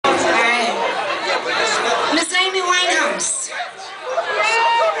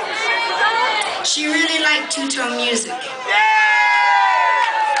two-tone music.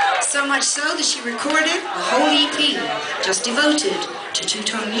 So much so that she recorded a whole EP just devoted to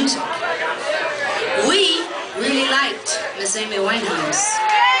two-tone music. We really liked Miss Amy Winehouse.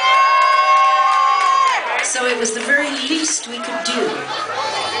 So it was the very least we could do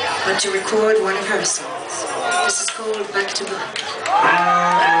but to record one of her songs. This is called Back to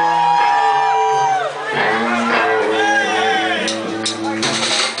Black.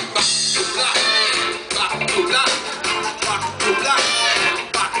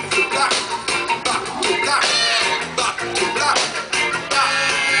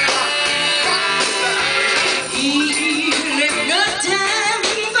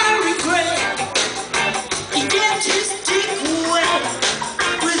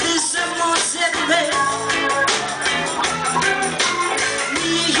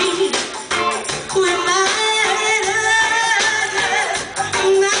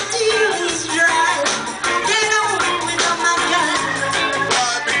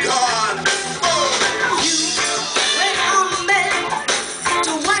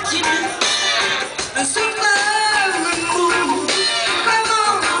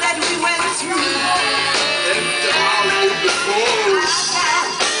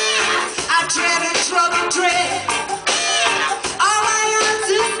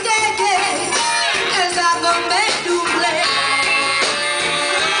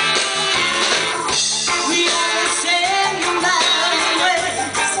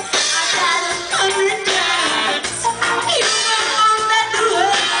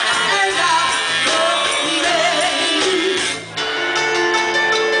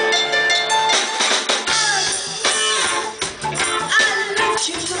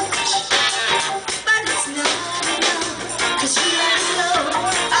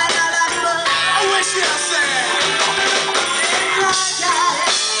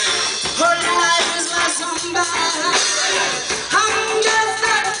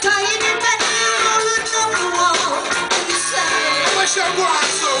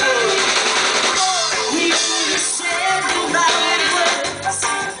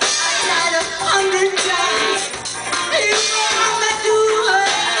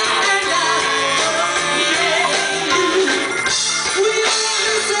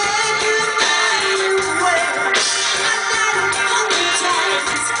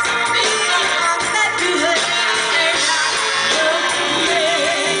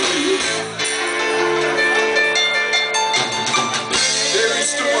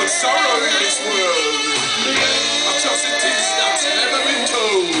 Sorrow in this world. I'm just a